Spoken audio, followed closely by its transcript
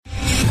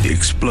The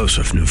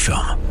explosive new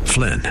film,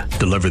 Flynn,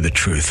 Deliver the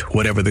Truth,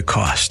 Whatever the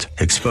Cost,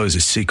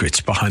 exposes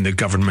secrets behind the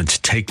government's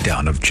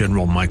takedown of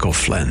General Michael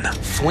Flynn.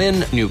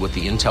 Flynn knew what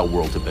the intel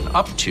world had been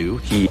up to.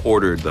 He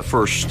ordered the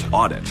first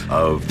audit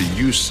of the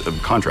use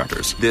of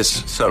contractors.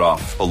 This set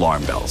off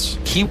alarm bells.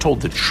 He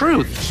told the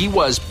truth. He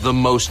was the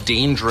most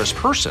dangerous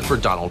person for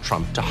Donald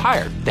Trump to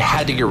hire. They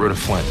had to get rid of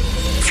Flynn.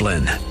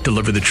 Flynn,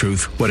 Deliver the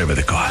Truth, Whatever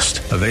the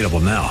Cost. Available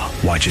now.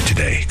 Watch it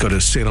today. Go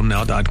to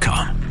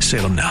salemnow.com.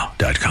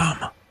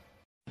 salemnow.com.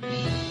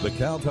 The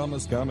Cal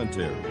Thomas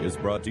Commentary is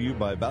brought to you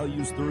by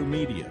Values Through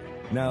Media.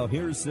 Now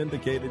here's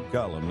syndicated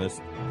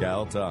columnist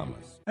Cal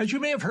Thomas. As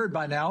you may have heard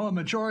by now, a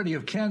majority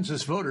of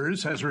Kansas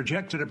voters has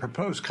rejected a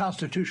proposed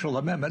constitutional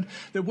amendment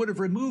that would have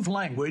removed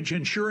language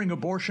ensuring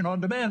abortion on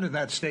demand in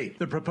that state.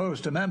 The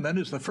proposed amendment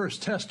is the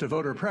first test of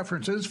voter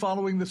preferences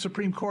following the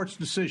Supreme Court's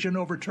decision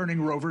overturning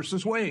Roe v.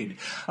 Wade.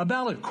 A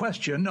ballot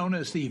question known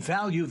as the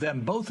Value Them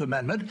Both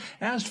Amendment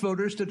asked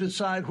voters to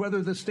decide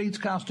whether the state's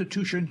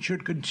constitution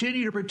should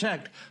continue to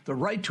protect the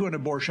right to an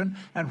abortion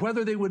and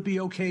whether they would be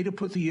okay to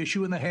put the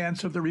issue in the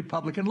hands of the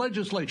Republican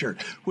legislature,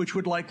 which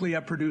would likely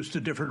have produced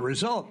a different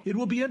result. It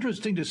will be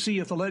interesting to see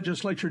if the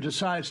legislature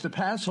decides to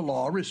pass a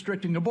law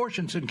restricting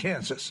abortions in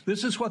Kansas.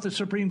 This is what the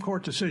Supreme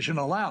Court decision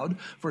allowed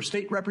for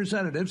state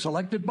representatives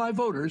elected by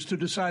voters to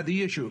decide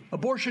the issue.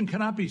 Abortion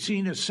cannot be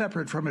seen as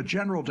separate from a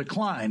general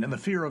decline in the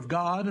fear of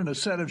God and a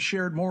set of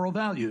shared moral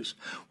values.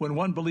 When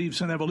one believes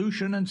in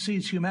evolution and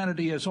sees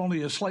humanity as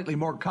only a slightly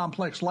more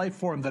complex life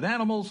form than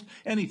animals,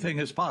 anything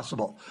is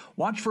possible.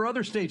 Watch for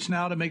other states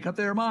now to make up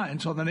their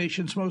minds on the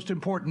nation's most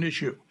important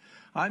issue.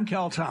 I'm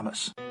Cal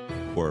Thomas.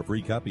 For a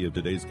free copy of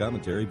today's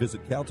commentary,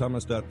 visit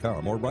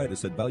calthomas.com or write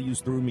us at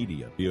Values Through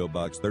Media, P.O.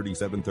 Box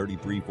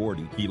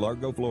 373340, Key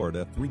Largo,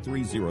 Florida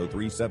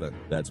 33037.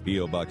 That's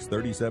P.O. Box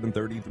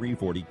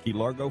 373340, Key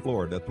Largo,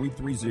 Florida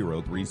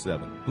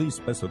 33037. Please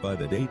specify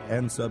the date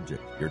and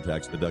subject. Your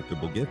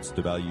tax-deductible gifts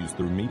to Values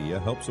Through Media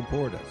help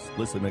support us.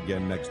 Listen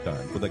again next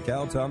time for the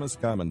Cal Thomas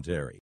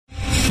Commentary.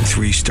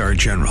 Three-star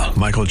General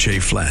Michael J.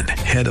 Flynn,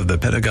 head of the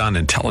Pentagon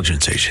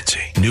Intelligence Agency,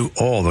 knew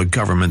all the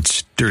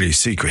government's dirty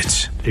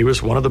secrets. He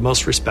was one of the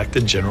most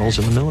respected generals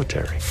in the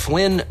military.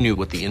 Flynn knew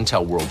what the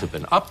intel world had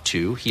been up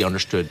to. He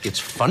understood its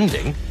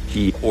funding.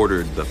 He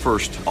ordered the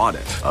first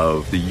audit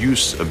of the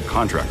use of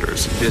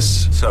contractors.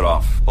 This set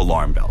off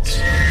alarm bells.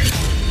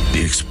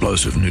 The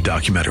explosive new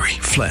documentary,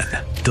 Flynn,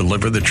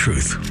 Deliver the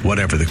Truth,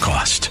 Whatever the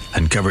Cost,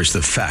 uncovers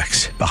the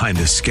facts behind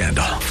this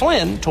scandal.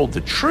 Flynn told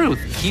the truth.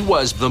 He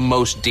was the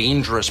most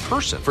dangerous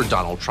person for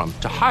Donald Trump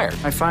to hire.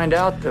 I find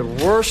out the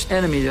worst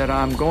enemy that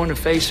I'm going to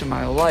face in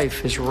my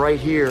life is right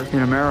here in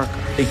America.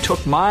 They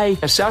took my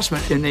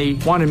assessment and they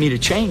wanted me to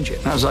change it.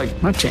 And I was like,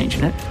 I'm not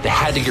changing it. They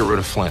had to get rid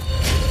of Flynn.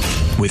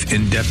 With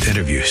in-depth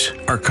interviews,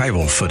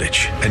 archival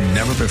footage, and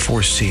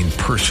never-before-seen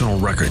personal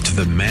records of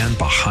the man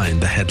behind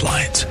the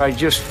headlines. I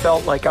just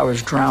felt like I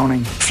was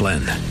drowning.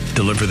 Flynn,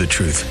 Deliver the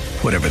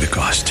Truth, Whatever the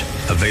Cost.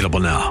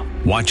 Available now.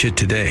 Watch it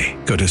today.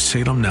 Go to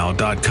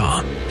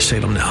salemnow.com.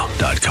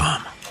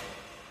 salemnow.com.